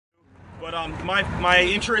But my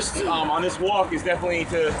interest on this walk is definitely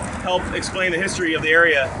to help explain the history of the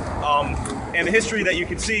area and the history that you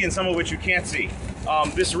can see and some of which you can't see.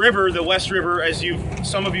 This river, the West River, as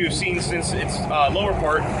some of you have seen since its lower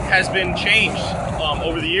part, has been changed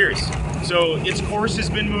over the years. So its course has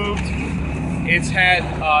been moved. It's had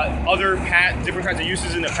other different kinds of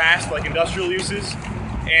uses in the past, like industrial uses,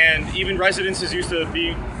 and even residences used to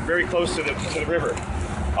be very close to the river.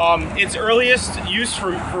 Its earliest use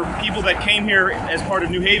for people that came here as part of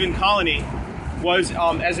New Haven Colony was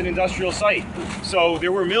as an industrial site. So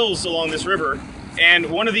there were mills along this river, and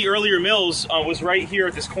one of the earlier mills was right here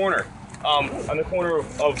at this corner, on the corner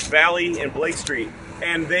of Valley and Blake Street.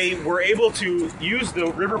 And they were able to use the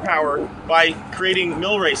river power by creating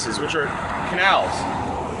mill races, which are canals.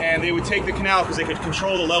 And they would take the canal because they could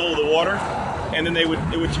control the level of the water, and then it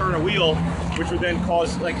would turn a wheel, which would then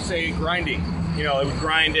cause, like, say, grinding. You know, it would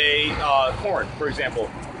grind a corn, for example.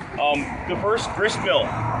 The first grist mill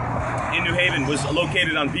in New Haven was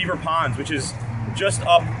located on Beaver Ponds, which is just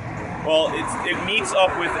up, well, it meets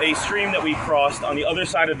up with a stream that we crossed on the other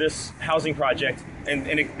side of this housing project, and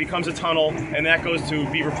it becomes a tunnel, and that goes to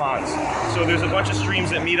Beaver Ponds. So there's a bunch of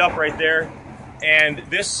streams that meet up right there, and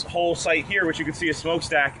this whole site here, which you can see a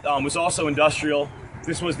smokestack, was also industrial.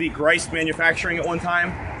 This was the Greist manufacturing at one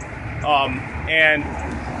time, and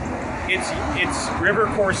its river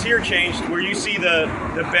course here changed, where you see the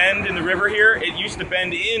bend in the river here. It used to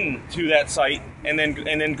bend into that site and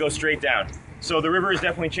then go straight down. So the river has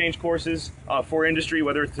definitely changed courses for industry,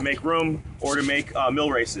 whether it's to make room or to make mill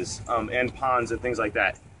races and ponds and things like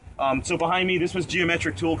that. So behind me, this was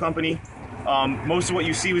Geometric Tool Company. Most of what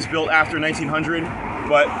you see was built after 1900,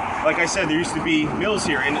 but like I said, there used to be mills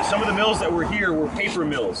here, and some of the mills that were here were paper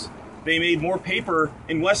mills. They made more paper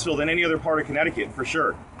in Westville than any other part of Connecticut, for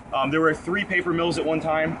sure. There were 3 paper mills at one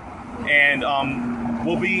time, and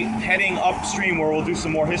we'll be heading upstream where we'll do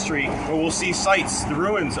some more history, where we'll see sites, the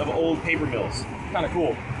ruins of old paper mills. Kind of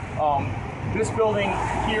cool. This building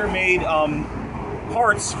here made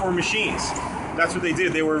parts for machines. That's what they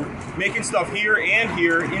did. They were making stuff here and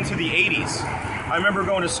here into the 80s. I remember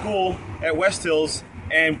going to school at West Hills,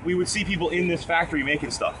 and we would see people in this factory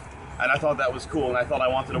making stuff. And I thought that was cool, and I thought I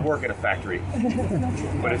wanted to work at a factory.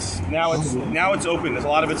 But now it's open. There's a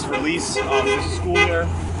lot of it's for lease. There's a school there.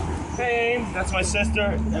 Hey, that's my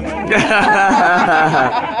sister.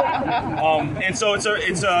 And so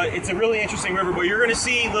it's a really interesting river. But you're going to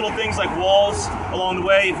see little things like walls along the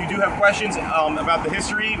way. If you do have questions about the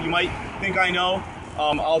history, you might think I know.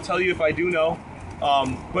 I'll tell you if I do know.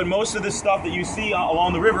 But most of the stuff that you see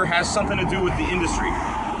along the river has something to do with the industry.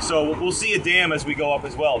 So we'll see a dam as we go up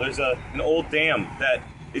as well. There's an old dam that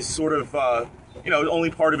is sort of, only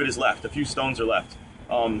part of it is left. A few stones are left.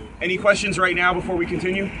 Any questions right now before we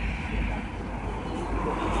continue?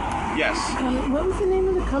 Yes. What was the name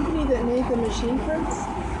of the company that made the machine parts?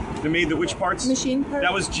 That made the which parts? Machine parts?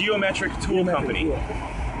 That was Geometric Tool Company.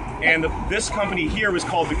 And this company here was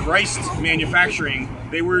called the Greist Manufacturing.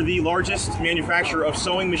 They were the largest manufacturer of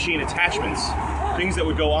sewing machine attachments, things that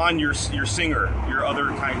would go on your Singer, your other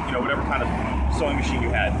kind, whatever kind of sewing machine you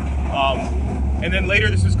had. And then later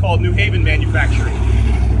this was called New Haven Manufacturing.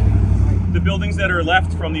 The buildings that are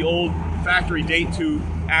left from the old factory date to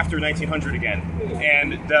after 1900 again.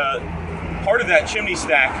 And the part of that chimney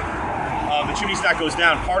stack, the chimney stack goes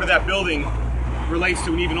down. Part of that building relates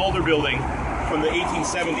to an even older building from the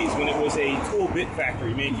 1870s when it was a tool bit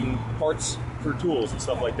factory making parts for tools and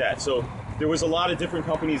stuff like that. So there was a lot of different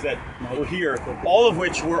companies that were here, all of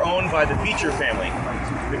which were owned by the Beecher family.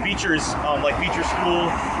 The Beechers, like Beecher School,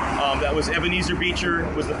 that was Ebenezer Beecher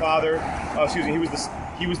was the father.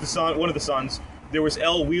 He was the son, one of the sons. There was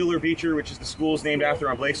L. Wheeler Beecher, which is the school's named after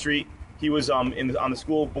on Blake Street. He was on the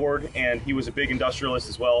school board, and he was a big industrialist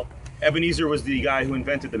as well. Ebenezer was the guy who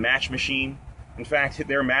invented the match machine. In fact,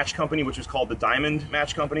 their match company, which was called the Diamond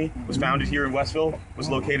Match Company, was founded here in Westville, was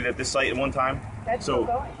located at this site at one time. That's still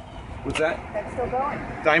going. What's that? That's still going.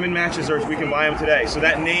 Diamond matches, we can buy them today. So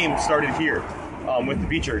that name started here with the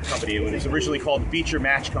Beecher Company. It was originally called the Beecher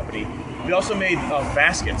Match Company. They also made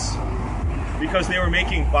baskets. Because they were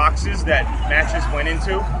making boxes that matches went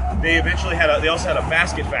into, they eventually they also had a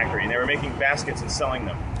basket factory, and they were making baskets and selling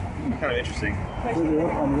them. Kind of interesting. That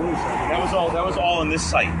was all on this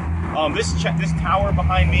site. This tower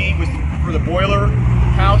behind me was for the boiler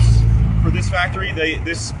house for this factory.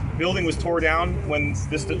 This building was tore down when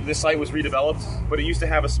this site was redeveloped, but it used to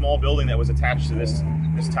have a small building that was attached to this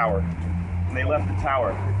tower. And they left the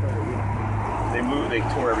tower. They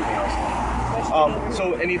tore everything else.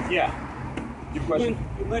 Yeah. Your question?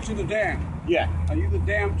 You mentioned the dam. Yeah. Are you the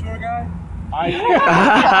dam tour guide? I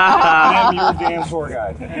am your damn tour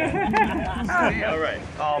guide. All right.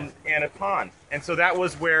 And a pond. And so that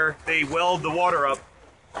was where they welled the water up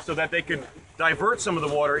so that they could divert some of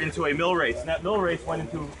the water into a mill race. And that mill race went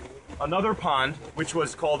into another pond, which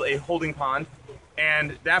was called a holding pond.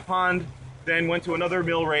 And that pond then went to another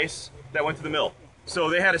mill race that went to the mill. So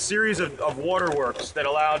they had a series of waterworks that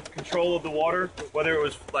allowed control of the water, whether it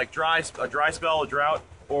was like a dry spell, a drought,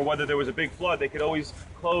 or whether there was a big flood. They could always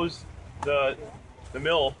close the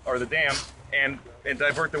mill or the dam and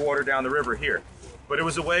divert the water down the river here. But it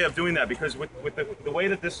was a way of doing that because with the way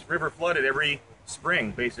that this river flooded every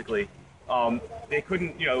spring, basically, they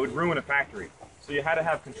couldn't, it would ruin a factory. So you had to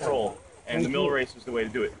have control, and the mill race was the way to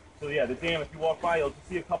do it. So yeah, the dam, if you walk by, you'll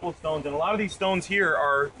see a couple of stones, and a lot of these stones here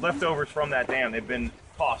are leftovers from that dam. They've been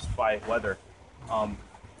tossed by weather. So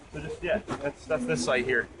just, yeah, that's this site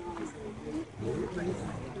here.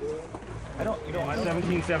 In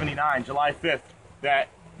 1779, July 5th, that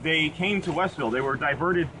they came to Westville. They were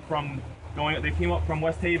diverted from they came up from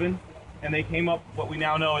West Haven, and they came up what we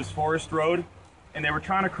now know as Forest Road, and they were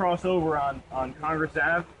trying to cross over on Congress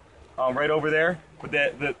Ave, right over there,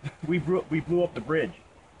 but we blew up the bridge.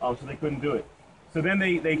 So they couldn't do it. So then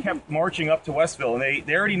they kept marching up to Westville, and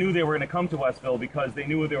they already knew they were going to come to Westville because they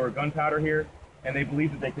knew there were gunpowder here, and they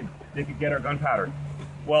believed that they could get our gunpowder.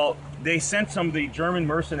 Well, they sent some of the German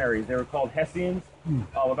mercenaries, they were called Hessians,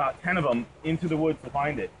 about 10 of them, into the woods to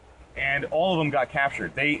find it, and all of them got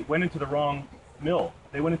captured. They went into the wrong mill.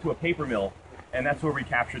 They went into a paper mill, and that's where we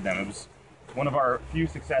captured them. It was one of our few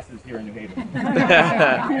successes here in New Haven.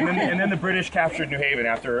 and then the British captured New Haven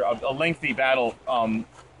after a lengthy battle on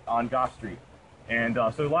Gough Street. And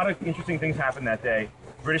so a lot of interesting things happened that day.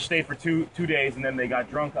 The British stayed for two days, and then they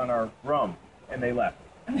got drunk on our rum, and they left.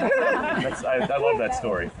 I love that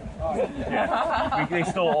story. Yeah, they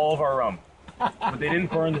stole all of our rum, but they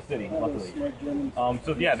didn't burn the city, luckily.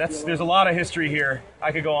 So yeah, there's a lot of history here.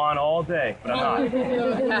 I could go on all day, but I'm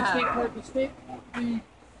not. The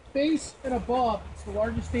base and above, it's the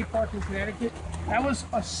largest state park in Connecticut. That was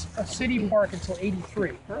a city park until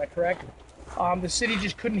 '83. Is that correct? The city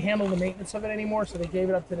just couldn't handle the maintenance of it anymore, so they gave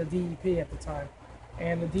it up to the DEP at the time.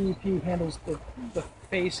 And the DEP handles the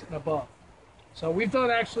face and above. So we've done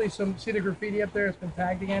actually see the graffiti up there, it's been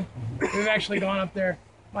tagged again. We've actually gone up there.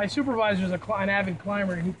 My supervisor is an avid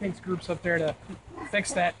climber, and he takes groups up there to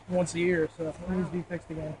fix that once a year, so it needs to be fixed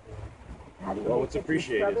again. Well, it's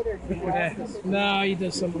appreciated. No, he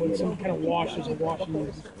does some kind of washes and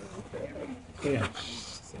washing. Yeah,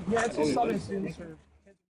 it's just something students are